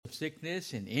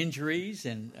sickness and injuries,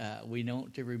 and we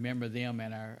want to remember them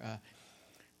in our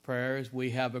prayers.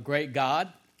 We have a great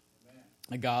God,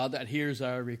 a God that hears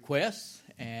our requests,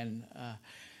 and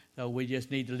so we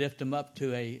just need to lift them up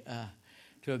to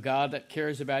a God that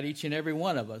cares about each and every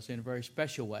one of us in a very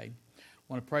special way. I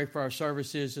want to pray for our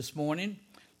services this morning,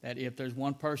 that if there's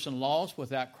one person lost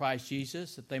without Christ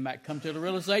Jesus, that they might come to the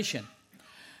realization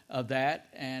of that.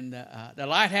 And the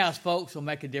Lighthouse folks will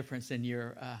make a difference in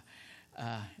your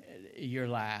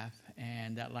life.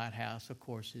 And that Lighthouse, of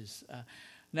course, is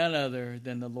none other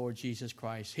than the Lord Jesus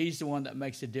Christ. He's the one that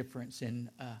makes a difference in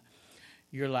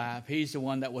your life. He's the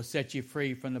one that will set you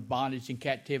free from the bondage and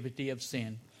captivity of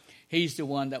sin. He's the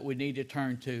one that we need to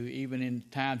turn to, even in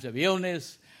times of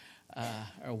illness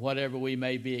or whatever we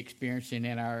may be experiencing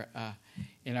in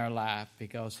our life,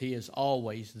 because He is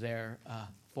always there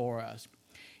for us.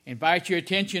 Invite your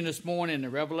attention this morning to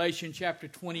Revelation chapter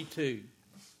 22.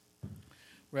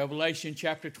 Revelation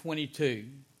chapter 22.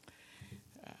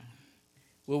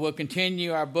 We will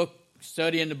continue our book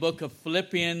study in the book of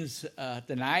Philippians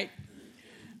tonight.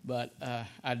 But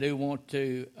I do want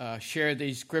to share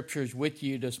these scriptures with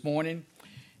you this morning.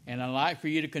 And I'd like for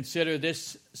you to consider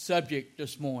this subject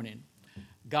this morning.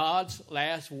 God's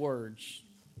last words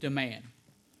to man.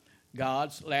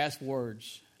 God's last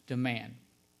words to man.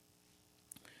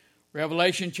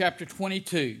 Revelation chapter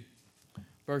 22,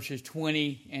 verses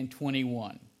 20 and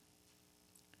 21.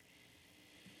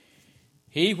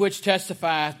 He which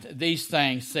testifieth these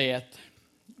things saith,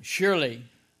 Surely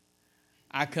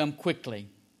I come quickly.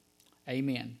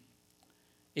 Amen.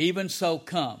 Even so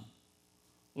come,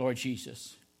 Lord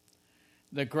Jesus.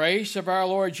 The grace of our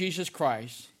Lord Jesus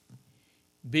Christ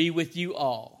be with you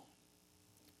all.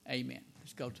 Amen.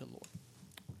 Let's go to the Lord.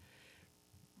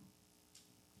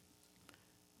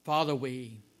 Father,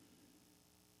 we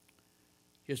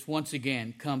just once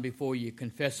again come before you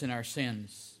confessing our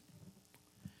sins.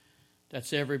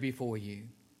 That's ever before you.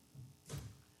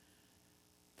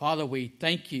 Father, we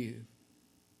thank you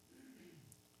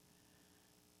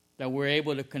that we're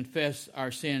able to confess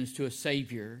our sins to a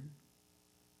Savior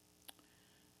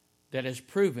that has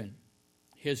proven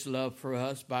His love for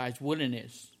us by His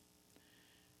willingness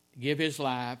to give His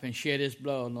life and shed His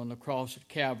blood on the cross at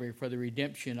Calvary for the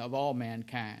redemption of all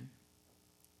mankind.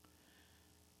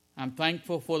 I'm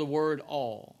thankful for the word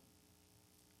all,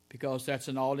 because that's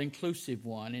an all-inclusive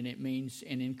one, and it means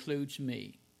and includes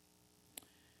me.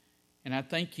 And I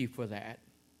thank you for that.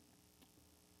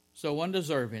 So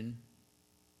undeserving,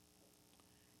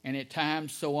 and at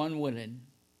times so unwilling,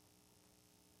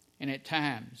 and at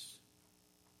times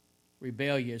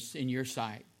rebellious in your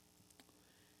sight.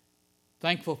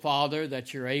 Thankful, Father,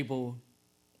 that you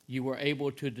were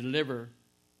able to deliver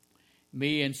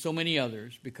me and so many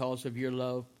others because of your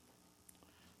love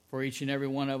for each and every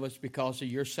one of us, because of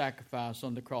your sacrifice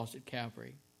on the cross at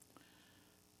Calvary.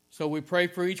 So we pray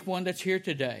for each one that's here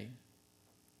today.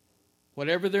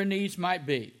 Whatever their needs might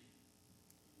be,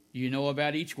 you know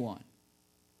about each one.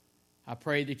 I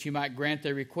pray that you might grant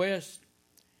their request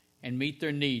and meet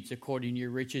their needs according to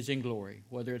your riches and glory.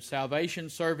 Whether it's salvation,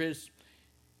 service,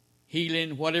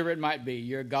 healing, whatever it might be,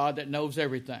 you're a God that knows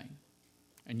everything.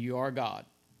 And you are God.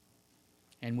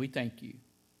 And we thank you.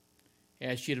 I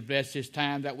ask you to bless this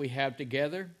time that we have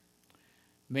together.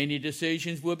 Many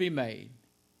decisions will be made,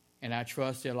 and I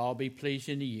trust they'll all be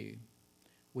pleasing to you.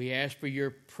 We ask for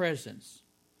your presence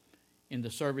in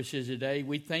the services today.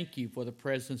 We thank you for the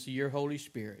presence of your Holy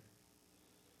Spirit.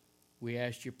 We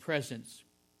ask your presence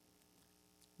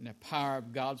and the power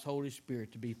of God's Holy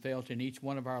Spirit to be felt in each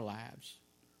one of our lives,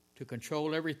 to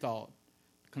control every thought,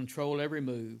 control every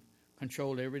move,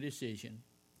 control every decision.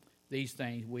 These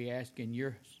things we ask in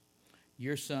your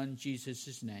Son,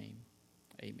 Jesus' name.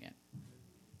 Amen.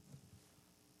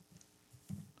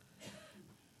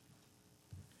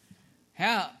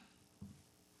 How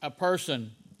a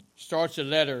person starts a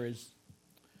letter is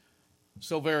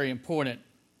so very important.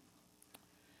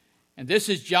 And this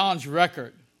is John's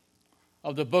record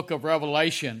of the book of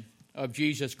Revelation of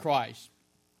Jesus Christ.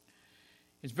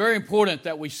 It's very important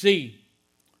that we see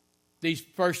these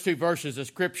first two verses of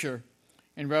Scripture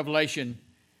in Revelation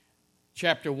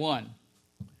chapter 1.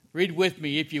 Read with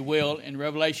me, if you will, in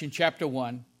Revelation chapter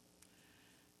 1,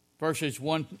 verses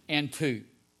 1 and 2.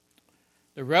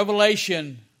 The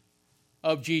revelation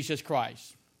of Jesus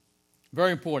Christ.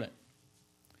 Very important.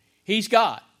 He's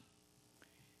God.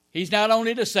 He's not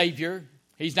only the Savior,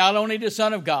 He's not only the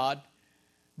Son of God,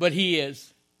 but He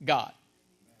is God.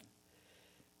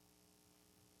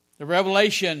 The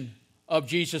revelation of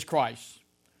Jesus Christ,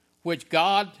 which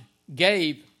God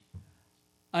gave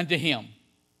unto Him,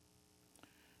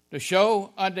 to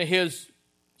show unto His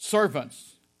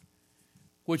servants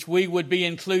which we would be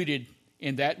included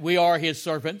in that. We are his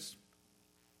servants.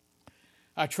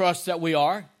 I trust that we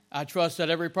are. I trust that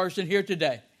every person here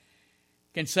today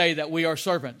can say that we are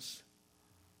servants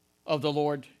of the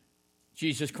Lord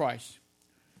Jesus Christ,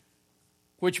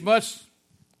 which must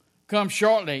come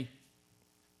shortly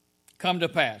come to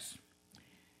pass.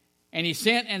 And he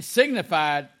sent and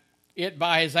signified it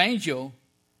by his angel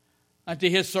unto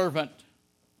his servant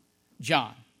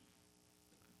John,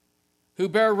 who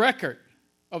bear record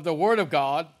of the word of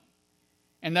God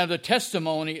and of the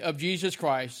testimony of Jesus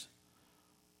Christ,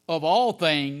 of all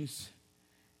things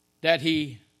that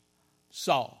he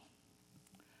saw.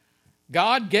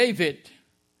 God gave it,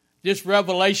 this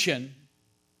revelation,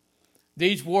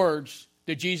 these words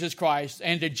to Jesus Christ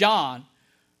and to John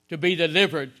to be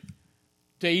delivered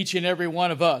to each and every one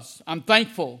of us. I'm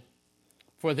thankful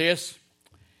for this.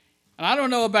 And I don't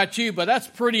know about you, but that's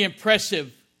pretty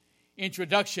impressive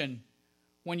introduction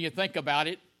when you think about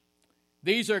it.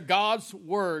 These are God's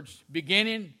words,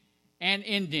 beginning and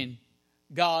ending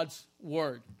God's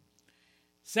word.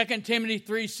 2 Timothy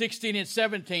 3:16 and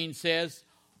 17 says,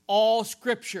 all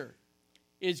Scripture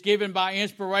is given by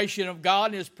inspiration of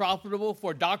God and is profitable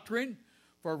for doctrine,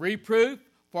 for reproof,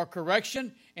 for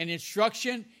correction, and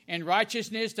instruction in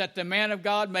righteousness, that the man of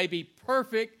God may be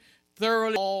perfect,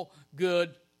 thoroughly all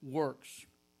good works.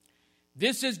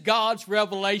 This is God's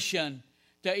revelation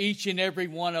to each and every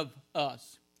one of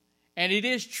us. And it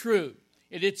is true.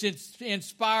 It is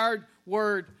inspired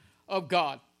word of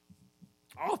God.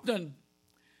 Often,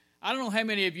 I don't know how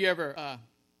many of you ever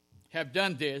have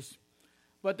done this,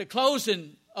 but the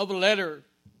closing of a letter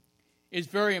is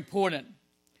very important.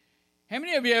 How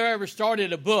many of you have ever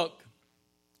started a book,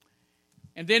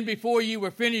 and then before you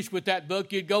were finished with that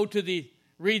book, you'd go to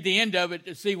read the end of it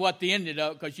to see what the ended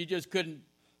up, because you just couldn't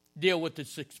deal with the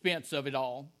suspense of it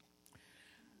all?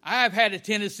 I have had a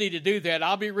tendency to do that.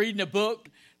 I'll be reading a book,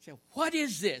 say, what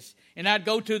is this? And I'd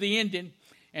go to the ending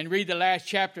and read the last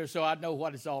chapter so I'd know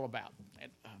what it's all about.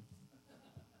 And,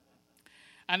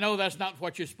 I know that's not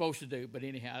what you're supposed to do, but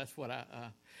anyhow, that's what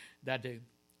I do.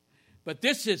 But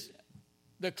this is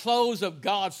the close of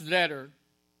God's letter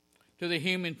to the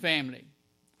human family.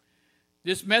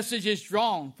 This message is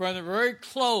drawn from the very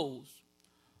closing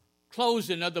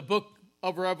of the book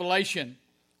of Revelation,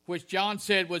 which John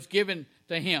said was given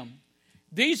to him.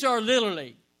 These are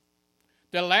literally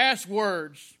the last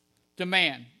words to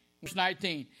man. Verse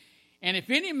 19. And if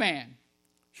any man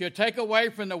should take away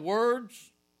from the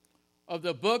words of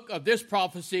the book of this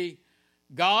prophecy,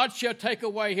 God shall take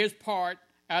away his part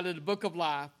out of the book of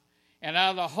life and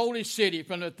out of the holy city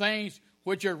from the things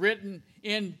which are written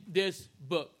in this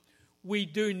book. We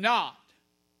do not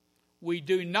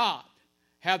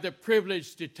have the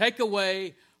privilege to take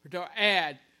away or to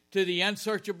add to the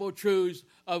unsearchable truths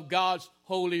of God's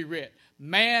holy writ.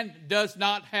 Man does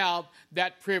not have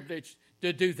that privilege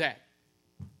to do that.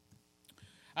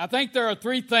 I think there are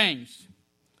three things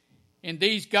in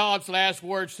these God's last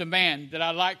words to man that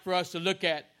I'd like for us to look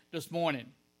at this morning.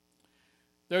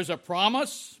 There's a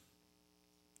promise,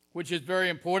 which is very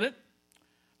important,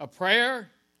 a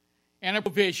prayer, and a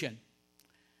provision.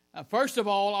 First of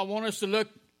all, I want us to look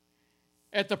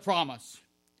at the promise.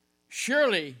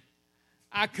 Surely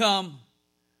I come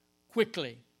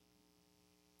quickly.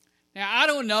 Now, I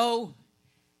don't know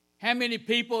how many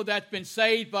people that's been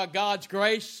saved by God's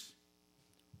grace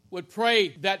would pray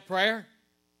that prayer.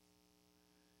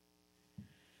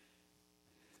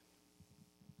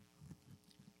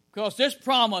 Because this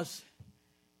promise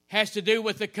has to do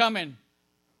with the coming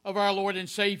of our Lord and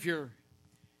Savior,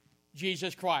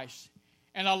 Jesus Christ.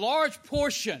 And a large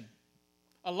portion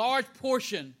of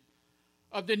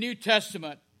the New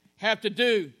Testament have to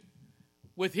do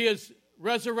with his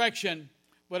resurrection,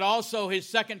 but also his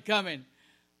second coming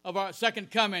of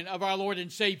our Lord and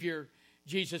Savior,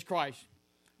 Jesus Christ.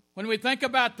 When we think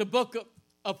about the book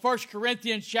of 1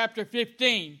 Corinthians chapter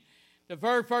 15, the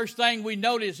very first thing we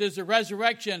notice is the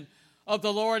resurrection of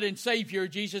the Lord and Savior,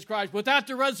 Jesus Christ. Without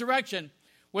the resurrection,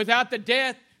 without the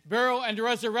death, burial, and the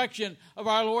resurrection of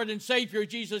our Lord and Savior,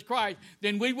 Jesus Christ,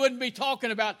 then we wouldn't be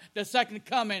talking about the second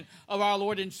coming of our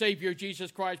Lord and Savior,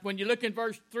 Jesus Christ. When you look in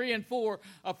verse 3 and 4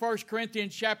 of 1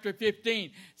 Corinthians chapter 15,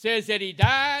 it says that he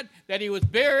died, that he was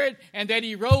buried, and that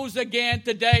he rose again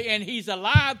today, and he's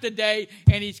alive today,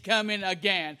 and he's coming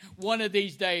again one of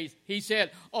these days. He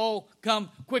said, oh, come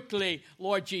quickly,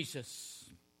 Lord Jesus.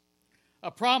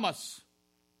 A promise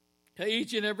to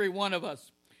each and every one of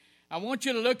us. I want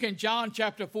you to look in John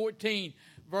chapter 14,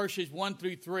 verses 1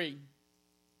 through 3.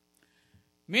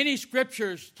 Many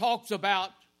scriptures talks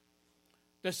about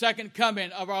the second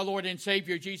coming of our Lord and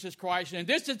Savior, Jesus Christ. And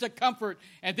this is a comfort,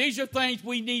 and these are things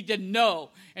we need to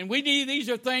know. And these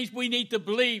are things we need to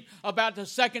believe about the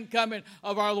second coming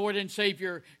of our Lord and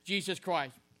Savior, Jesus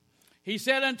Christ. He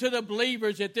said unto the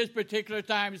believers at this particular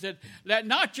time, he said, let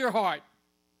not your heart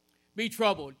be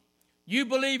troubled. You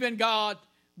believe in God,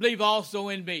 believe also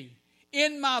in me.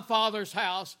 In my Father's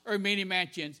house are many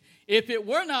mansions. If it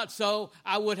were not so,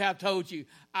 I would have told you.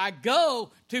 I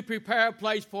go to prepare a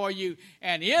place for you.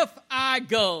 And if I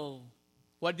go,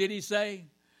 what did he say?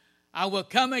 I will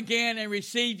come again and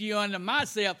receive you unto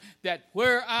myself, that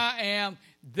where I am,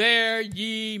 there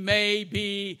ye may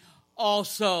be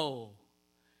also.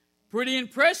 Pretty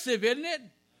impressive, isn't it?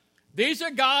 These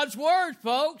are God's words,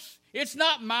 folks. It's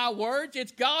not my words.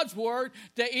 It's God's word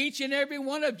to each and every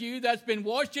one of you that's been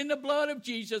washed in the blood of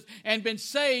Jesus and been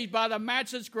saved by the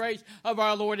matchless grace of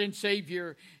our Lord and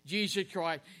Savior, Jesus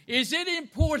Christ. Is it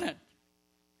important?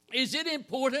 Is it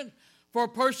important for a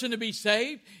person to be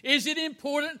saved? Is it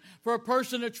important for a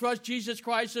person to trust Jesus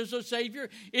Christ as a Savior?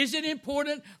 Is it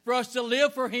important for us to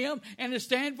live for Him and to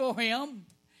stand for Him?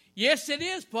 Yes, it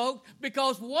is, folks,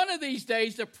 because one of these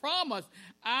days the promise,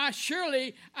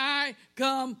 I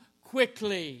come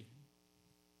quickly.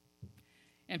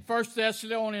 In 1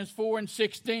 Thessalonians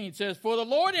 4:16 says, for the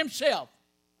Lord himself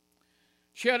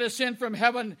shall descend from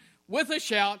heaven with a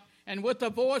shout and with the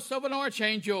voice of an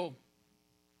archangel.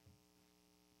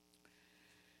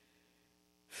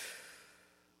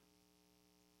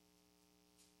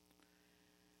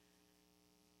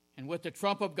 And with the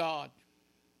trump of God,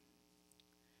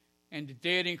 and the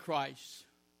dead in Christ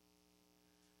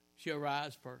shall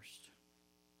rise first.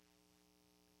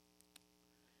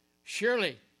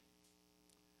 Surely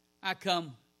I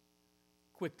come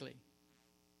quickly.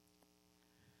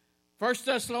 1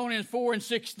 Thessalonians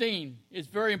 4:16 is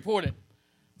very important.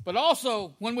 But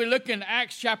also, when we look in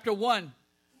Acts chapter 1,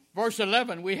 verse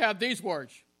 11, we have these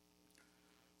words,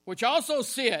 which also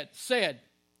said,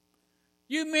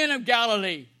 you men of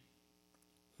Galilee,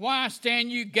 why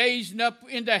stand you gazing up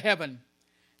into heaven?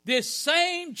 This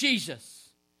same Jesus,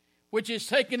 which is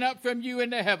taken up from you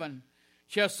into heaven,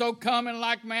 shall so come in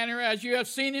like manner as you have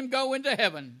seen him go into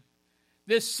heaven.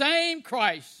 This same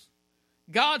Christ,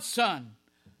 God's Son,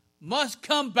 must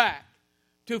come back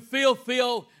to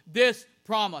fulfill this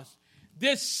promise.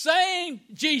 This same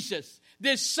Jesus,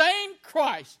 this same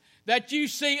Christ that you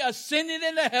see ascended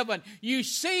into heaven, you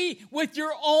see with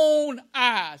your own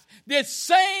eyes. This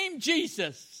same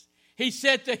Jesus, he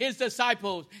said to his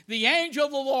disciples, the angel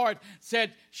of the Lord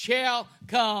said, shall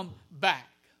come back.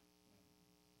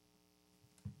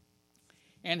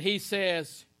 And he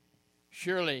says,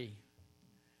 surely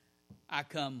I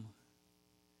come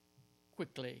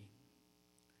quickly.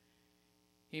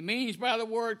 He means by the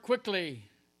word quickly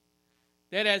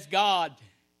that as God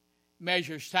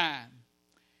measures time.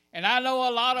 And I know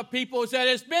a lot of people said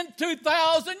it's been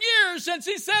 2,000 years since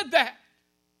he said that.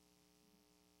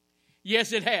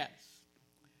 Yes, it has.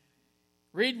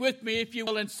 Read with me, if you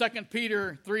will, in 2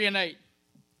 Peter 3:8.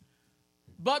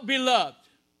 But beloved,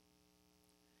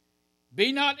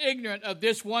 be not ignorant of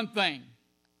this one thing,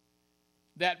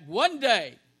 that one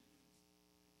day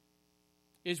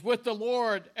is with the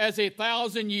Lord as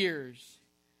 1,000 years,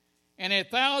 and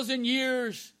 1,000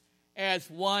 years as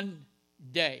one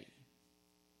day.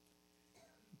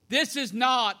 This is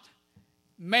not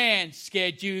man's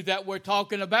schedule that we're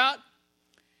talking about.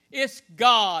 It's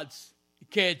God's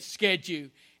schedule.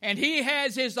 And he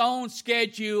has his own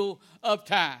schedule of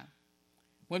time.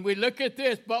 When we look at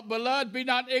this, but beloved, be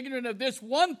not ignorant of this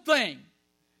one thing,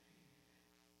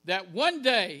 that one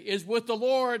day is with the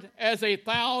Lord as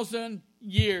 1,000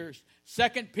 years.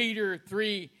 2 Peter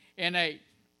 3:8.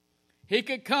 He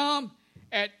could come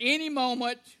at any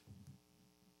moment.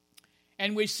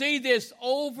 And we see this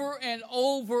over and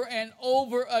over and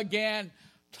over again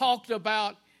talked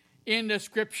about in the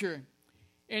Scripture.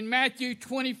 In Matthew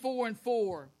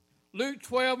 24:4, Luke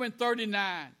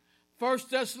 12:39, 1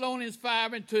 Thessalonians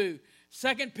 5:2,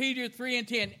 2 Peter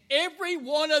 3:10. Every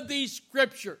one of these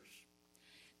Scriptures,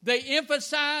 they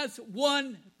emphasize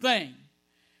one thing,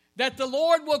 that the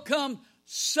Lord will come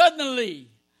suddenly,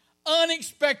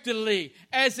 unexpectedly,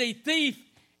 as a thief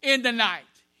in the night.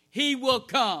 He will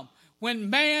come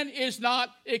when man is not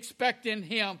expecting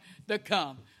him to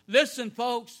come. Listen,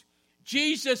 folks,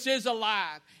 Jesus is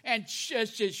alive. And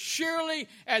just as surely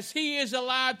as he is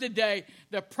alive today,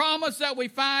 the promise that we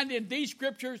find in these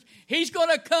Scriptures, he's going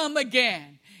to come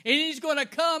again. And he's going to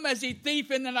come as a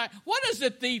thief in the night. What does the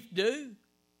thief do?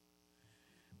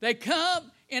 They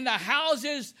come in the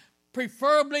houses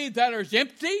preferably that are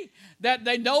empty, that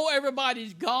they know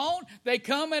everybody's gone. They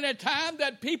come at a time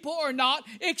that people are not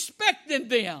expecting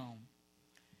them.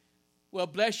 Well,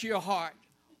 bless your heart.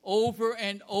 Over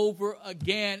and over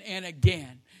again and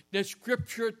again, the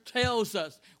Scripture tells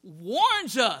us,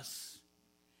 warns us,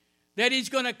 that He's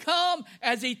going to come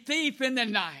as a thief in the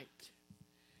night.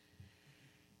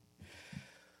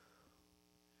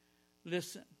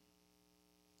 Listen,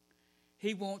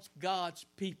 He wants God's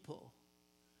people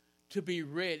to be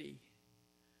ready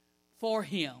for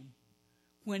Him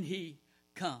when He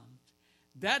comes.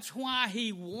 That's why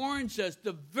He warns us,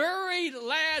 the very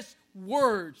last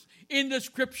words in the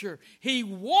Scripture. He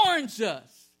warns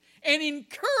us and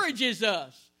encourages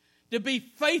us to be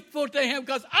faithful to Him,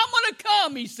 because I'm going to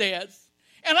come, He says.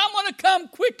 And I'm going to come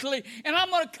quickly, and I'm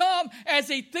going to come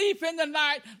as a thief in the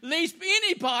night, lest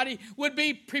anybody would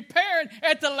be prepared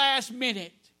at the last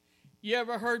minute. You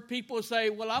ever heard people say,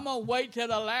 well, I'm going to wait till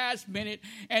the last minute,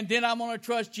 and then I'm going to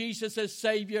trust Jesus as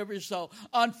Savior of your soul.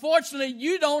 Unfortunately,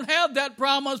 you don't have that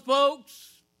promise,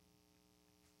 folks.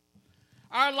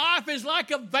 Our life is like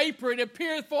a vapor. It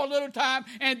appears for a little time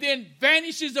and then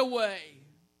vanishes away.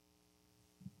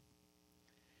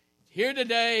 Here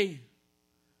today,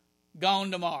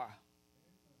 gone tomorrow.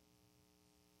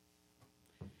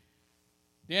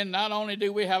 Then not only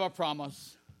do we have a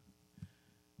promise,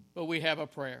 but we have a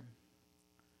prayer.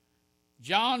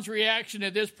 John's reaction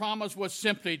to this promise was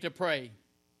simply to pray,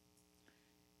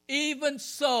 even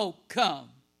so come,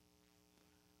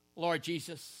 Lord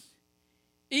Jesus.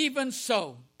 Even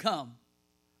so come,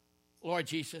 Lord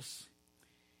Jesus.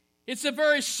 It's a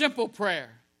very simple prayer.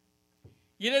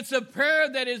 Yet it's a prayer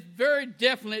that is very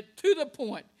definite, to the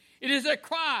point. It is a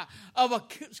cry of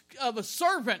a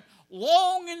servant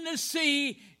longing to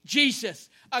see Jesus.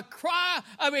 A cry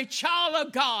of a child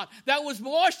of God that was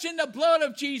washed in the blood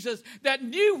of Jesus, that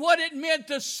knew what it meant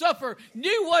to suffer,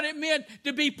 knew what it meant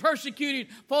to be persecuted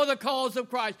for the cause of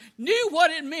Christ, knew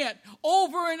what it meant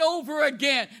over and over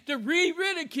again to be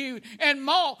ridiculed and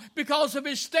mocked because of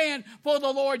his stand for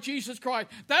the Lord Jesus Christ.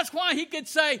 That's why he could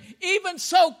say, even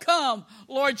so come,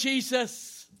 Lord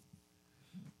Jesus.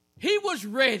 He was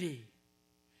ready.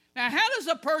 Now, how does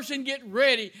a person get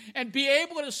ready and be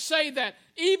able to say that?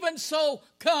 Even so,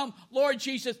 come, Lord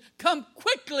Jesus. Come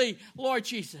quickly, Lord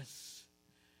Jesus.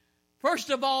 First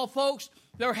of all, folks,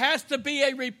 there has to be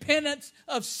a repentance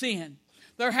of sin.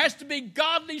 There has to be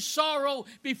godly sorrow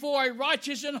before a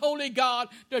righteous and holy God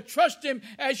to trust Him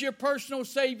as your personal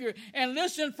Savior. And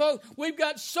listen, folks, we've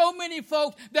got so many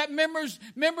folks that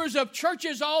members of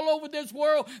churches all over this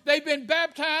world, they've been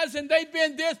baptized and they've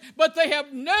been this, but they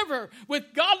have never,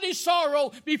 with godly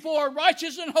sorrow before a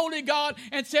righteous and holy God,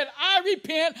 and said, I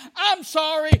repent, I'm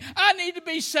sorry, I need to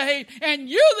be saved, and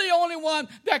you're the only one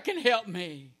that can help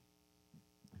me.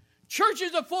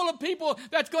 Churches are full of people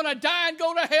that's going to die and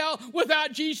go to hell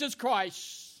without Jesus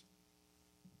Christ.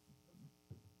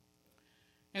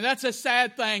 And that's a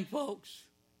sad thing, folks.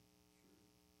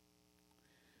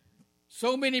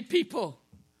 So many people,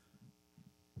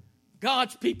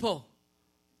 God's people,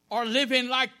 are living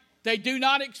like they do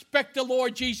not expect the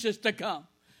Lord Jesus to come.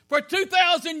 For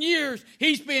 2,000 years,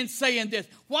 He's been saying this.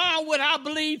 Why would I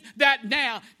believe that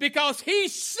now? Because He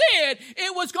said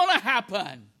it was going to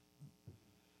happen.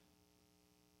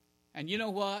 And you know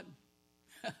what?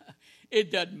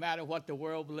 It doesn't matter what the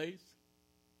world believes.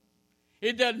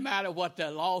 It doesn't matter what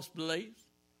the lost believes.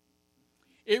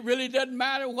 It really doesn't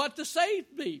matter what the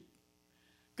saved believe.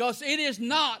 Because it is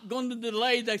not going to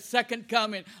delay the second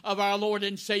coming of our Lord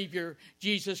and Savior,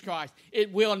 Jesus Christ.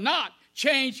 It will not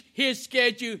change His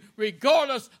schedule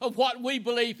regardless of what we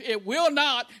believe. It will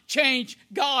not change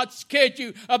God's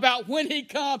schedule about when He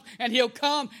comes, and He'll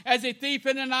come as a thief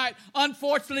in the night.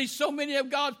 Unfortunately, so many of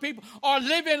God's people are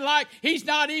living like He's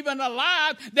not even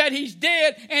alive, that He's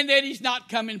dead, and that He's not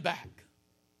coming back.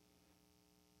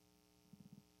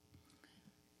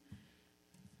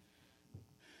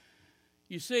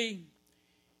 You see,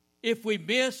 if we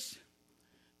miss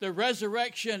the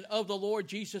resurrection of the Lord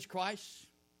Jesus Christ,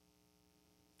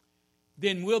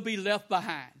 then we'll be left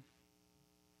behind.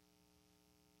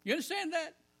 You understand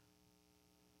that?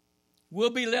 We'll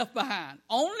be left behind.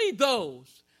 Only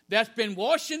those that's been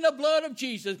washed in the blood of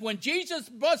Jesus, when Jesus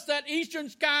busts that eastern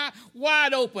sky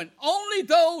wide open, only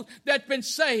those that's been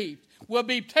saved will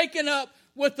be taken up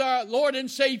with our Lord and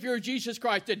Savior Jesus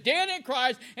Christ. The dead in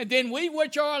Christ, and then we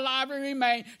which are alive and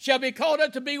remain shall be called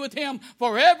up to be with Him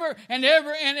forever and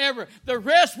ever and ever. The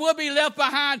rest will be left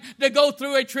behind to go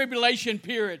through a tribulation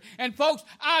period. And folks,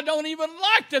 I don't even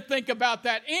like to think about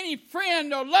that. Any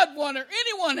friend or loved one or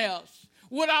anyone else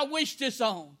would I wish this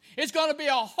on. It's going to be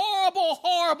a horrible,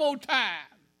 horrible time.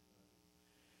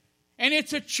 And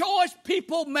it's a choice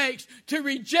people make to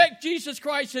reject Jesus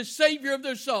Christ as Savior of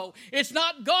their soul. It's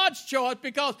not God's choice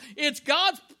because it's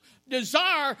God's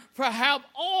desire for have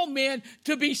all men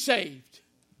to be saved.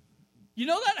 You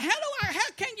know that?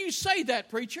 How can you say that,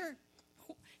 preacher?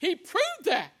 He proved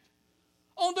that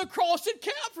on the cross at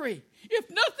Calvary. If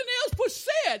nothing else was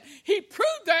said, he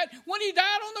proved that when he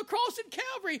died on the cross at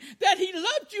Calvary, that he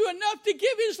loved you enough to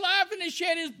give his life and to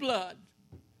shed his blood.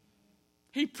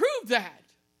 He proved that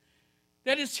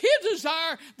it's his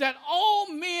desire that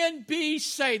all men be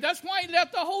saved. That's why he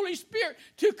left the Holy Spirit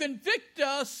to convict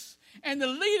us and to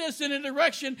lead us in a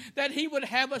direction that he would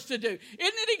have us to do. Isn't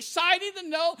it exciting to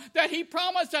know that he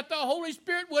promised that the Holy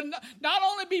Spirit would not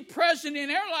only be present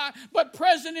in our life, but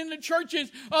present in the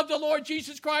churches of the Lord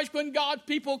Jesus Christ when God's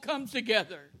people come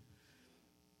together?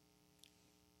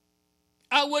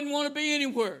 I wouldn't want to be any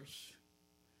worse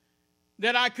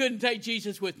that I couldn't take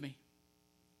Jesus with me.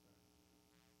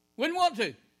 Wouldn't want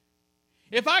to.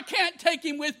 If I can't take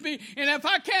him with me, and if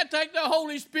I can't take the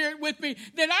Holy Spirit with me,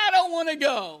 then I don't want to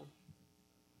go.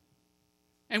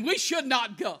 And we should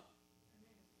not go.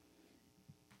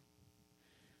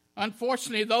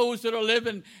 Unfortunately, those that are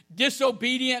living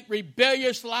disobedient,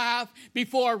 rebellious life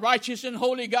before a righteous and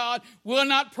holy God will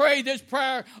not pray this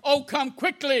prayer, "Oh, come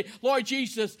quickly, Lord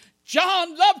Jesus."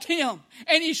 John loved him,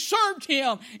 and he served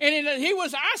him, and he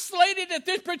was isolated at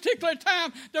this particular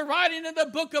time, the writing of the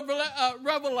book of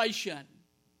Revelation.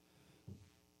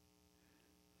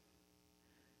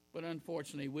 But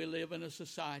unfortunately, we live in a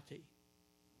society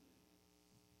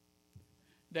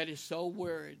that is so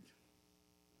worried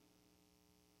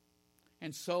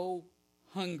and so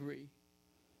hungry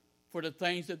for the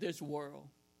things of this world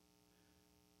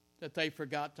that they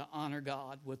forgot to honor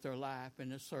God with their life and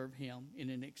to serve him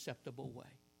in an acceptable way.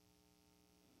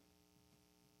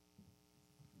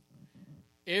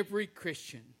 Every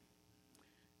Christian,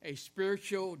 a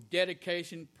spiritual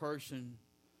dedication person,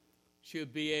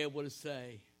 should be able to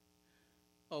say,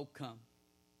 "Oh, come,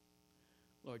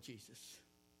 Lord Jesus.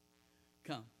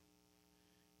 Come.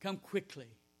 Come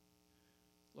quickly,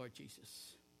 Lord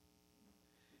Jesus."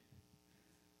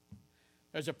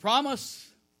 There's a promise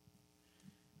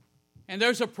and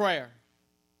there's a prayer.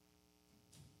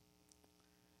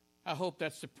 I hope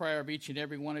that's the prayer of each and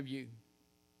every one of you.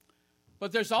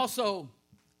 But there's also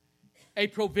a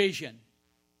provision.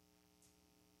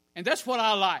 And that's what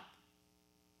I like.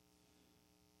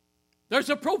 There's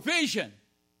a provision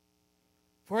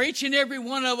for each and every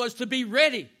one of us to be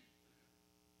ready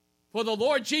for the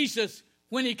Lord Jesus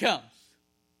when he comes.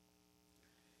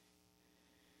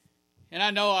 And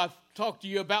I know I've talked to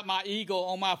you about my eagle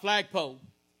on my flagpole.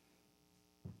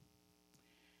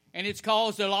 And it's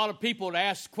caused a lot of people to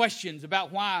ask questions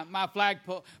about why my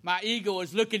flagpole, my eagle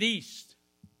is looking east.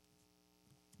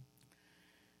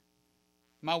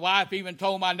 My wife even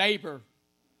told my neighbor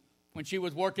when she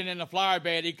was working in the flower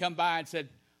bed, he come by and said,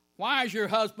 "Why is your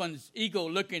husband's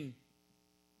eagle looking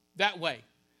that way?"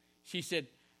 She said,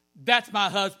 "That's my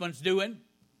husband's doing."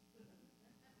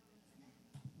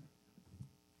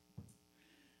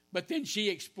 But then she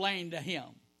explained to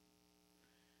him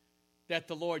that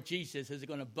the Lord Jesus is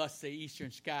going to bust the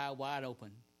eastern sky wide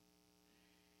open.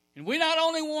 And we not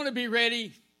only want to be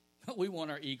ready, but we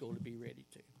want our eagle to be ready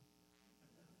too.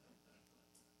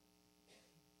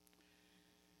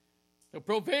 The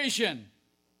provision,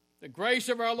 the grace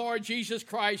of our Lord Jesus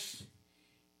Christ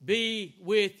be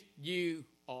with you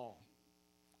all.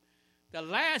 The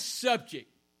last subject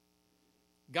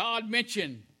God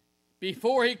mentioned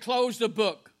before he closed the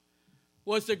book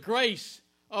was the grace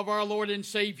of our Lord and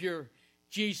Savior,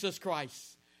 Jesus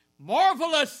Christ.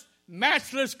 Marvelous,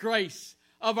 matchless grace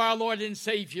of our Lord and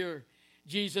Savior,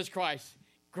 Jesus Christ.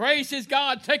 Grace is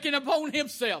God taking upon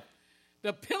himself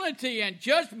the penalty and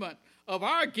judgment of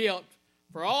our guilt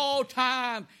for all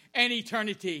time and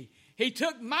eternity. He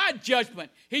took my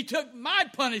judgment. He took my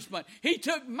punishment. He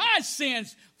took my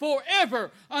sins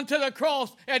forever unto the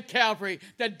cross at Calvary,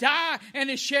 to die and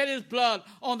to shed his blood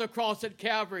on the cross at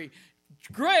Calvary.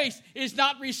 Grace is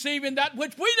not receiving that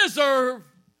which we deserve,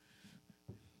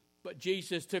 but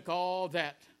Jesus took all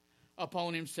that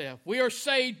upon himself. We are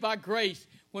saved by grace.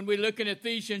 When we look in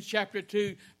Ephesians chapter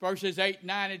 2, verses 8,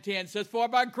 9, and 10, it says, "For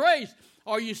by grace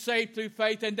are you saved through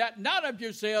faith, and that not of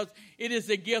yourselves, it is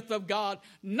the gift of God,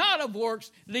 not of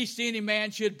works, lest any man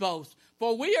should boast.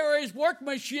 For we are his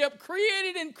workmanship,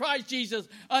 created in Christ Jesus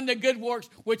unto good works,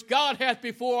 which God hath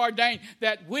before ordained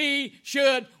that we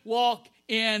should walk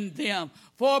in them.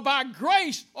 For by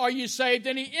grace are you saved.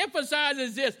 And he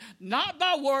emphasizes this, not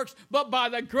by works, but by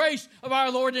the grace of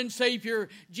our Lord and Savior,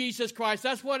 Jesus Christ.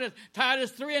 That's what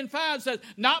Titus 3 and 5 says.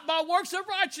 Not by works of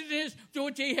righteousness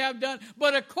which ye have done,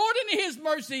 but according to his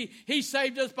mercy, he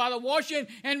saved us by the washing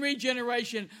and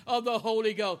regeneration of the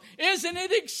Holy Ghost. Isn't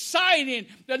it exciting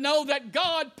to know that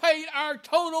God paid our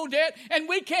total debt and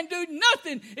we can do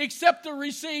nothing except to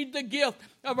receive the gift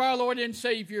of our Lord and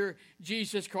Savior,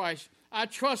 Jesus Christ? I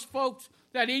trust, folks,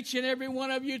 that each and every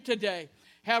one of you today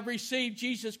have received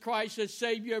Jesus Christ as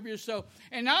Savior of your soul.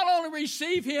 And not only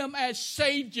receive him as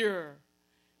Savior,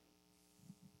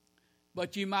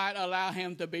 but you might allow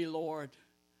him to be Lord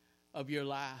of your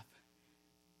life.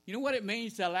 You know what it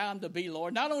means to allow him to be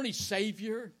Lord? Not only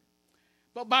Savior,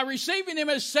 but by receiving him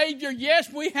as Savior,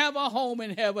 yes, we have a home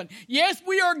in heaven. Yes,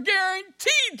 we are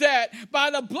guaranteed that by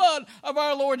the blood of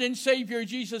our Lord and Savior,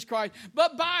 Jesus Christ.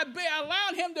 But by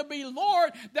allowing him to be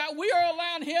Lord, that we are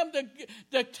allowing him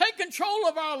to take control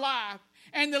of our life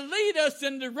and to lead us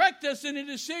and direct us in the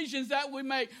decisions that we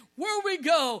make, where we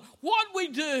go, what we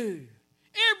do,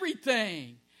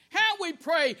 everything. How we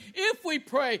pray, if we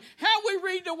pray, how we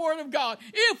read the Word of God,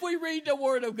 if we read the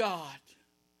Word of God.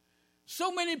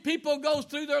 So many people go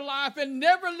through their life and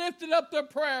never lifted up their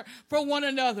prayer for one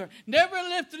another. Never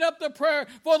lifted up their prayer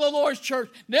for the Lord's church.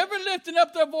 Never lifted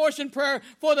up their voice in prayer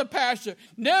for the pastor.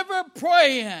 Never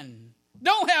praying.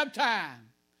 Don't have time.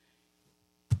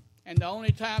 And the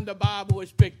only time the Bible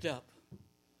is picked up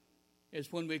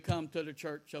is when we come to the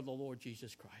church of the Lord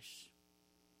Jesus Christ.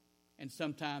 And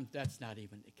sometimes that's not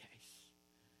even the case.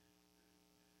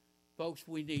 Folks,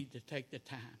 we need to take the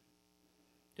time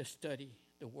to study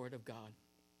the Word of God.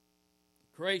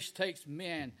 Grace takes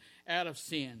man out of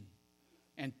sin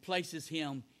and places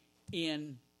him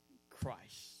in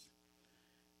Christ.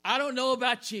 I don't know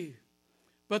about you,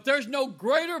 but there's no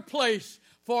greater place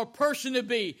for a person to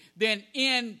be than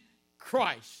in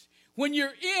Christ. When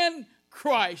you're in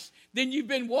Christ, then you've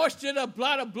been washed in the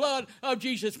blood of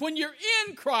Jesus. When you're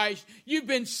in Christ, you've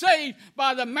been saved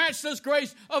by the matchless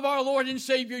grace of our Lord and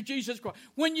Savior, Jesus Christ.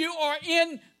 When you are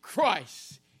in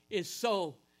Christ, is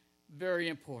so very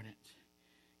important.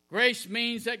 Grace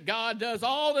means that God does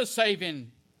all the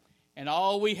saving, and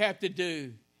all we have to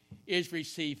do is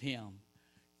receive him.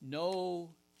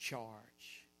 No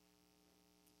charge.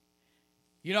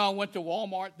 You know, I went to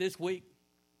Walmart this week,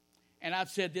 and I've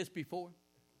said this before.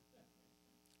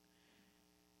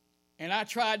 And I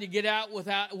tried to get out with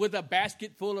a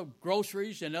basket full of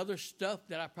groceries and other stuff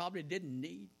that I probably didn't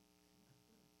need.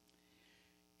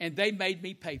 And they made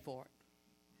me pay for it.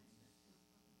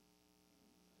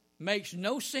 Makes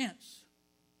no sense.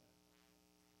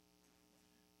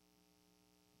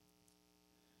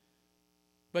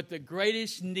 But the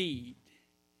greatest need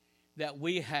that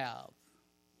we have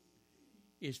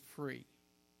is free.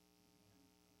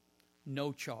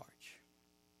 No charge.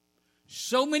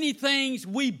 So many things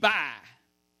we buy,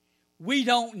 we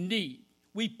don't need.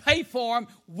 We pay for them,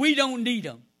 we don't need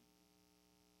them.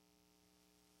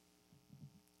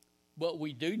 But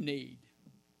we do need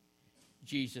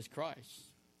Jesus Christ.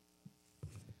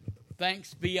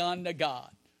 Thanks be unto God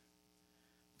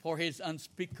for his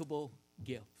unspeakable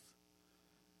gift.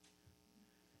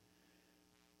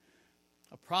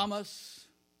 A promise,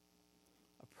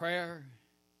 a prayer,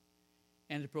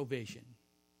 and a provision.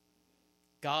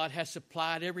 God has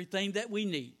supplied everything that we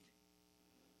need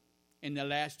in the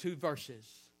last 2 verses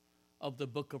of the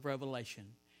book of Revelation.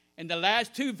 In the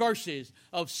last 2 verses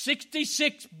of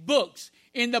 66 books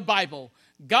in the Bible,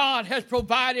 God has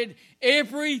provided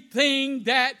everything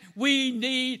that we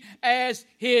need as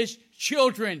his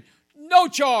children. No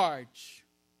charge.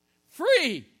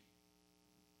 Free.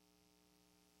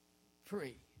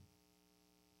 Free.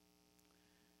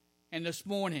 And this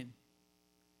morning,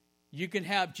 you can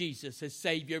have Jesus as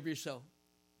Savior of your soul.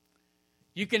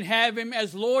 You can have him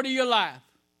as Lord of your life.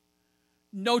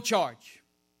 No charge.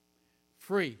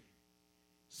 Free.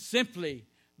 Simply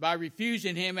by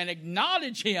refusing him and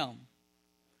acknowledge him.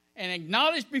 And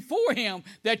acknowledge before him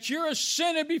that you're a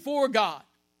sinner before God.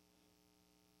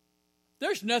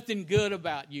 There's nothing good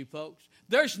about you, folks.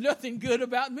 There's nothing good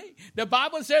about me. The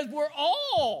Bible says we're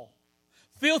all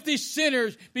filthy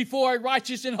sinners before a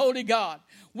righteous and holy God.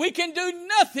 We can do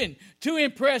nothing to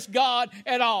impress God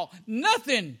at all.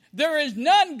 Nothing. There is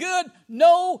none good.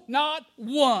 No, not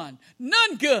one.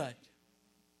 None good.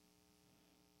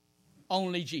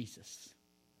 Only Jesus.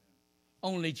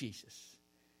 Only Jesus.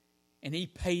 And he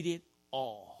paid it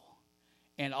all.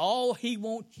 And all he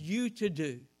wants you to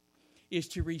do is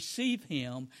to receive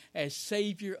him as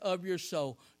Savior of your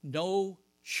soul. No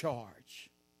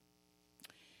charge.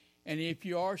 And if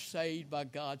you are saved by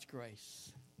God's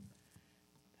grace,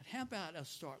 but how about us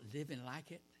start living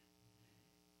like it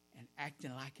and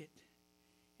acting like it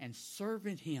and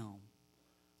serving Him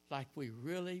like we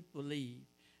really believe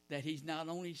that He's not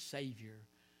only Savior,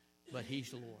 but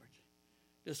He's Lord.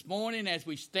 This morning, as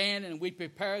we stand and we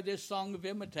prepare this song of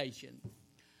invitation,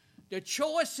 the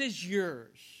choice is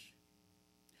yours.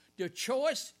 The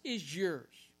choice is yours.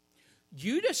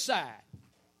 You decide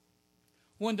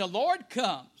when the Lord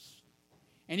comes,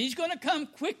 and He's going to come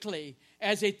quickly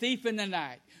as a thief in the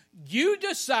night. You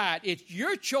decide. It's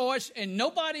your choice and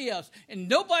nobody else. And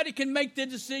nobody can make the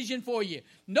decision for you.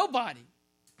 Nobody.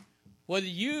 Whether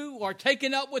you are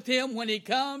taken up with Him when He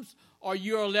comes or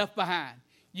you are left behind.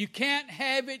 You can't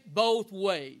have it both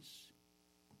ways.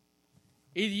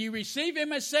 Either you receive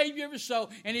Him as Savior or so,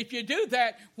 and if you do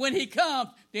that, when He comes,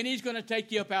 then He's going to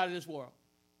take you up out of this world.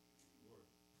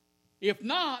 If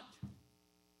not,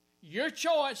 your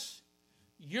choice,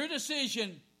 your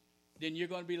decision, then you're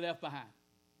going to be left behind.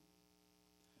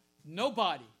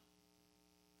 Nobody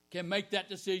can make that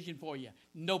decision for you.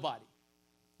 Nobody.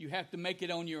 You have to make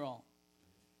it on your own.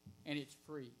 And it's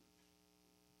free.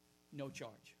 No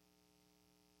charge.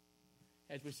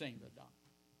 As we sing, Brother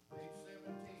Don. Page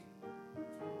 17.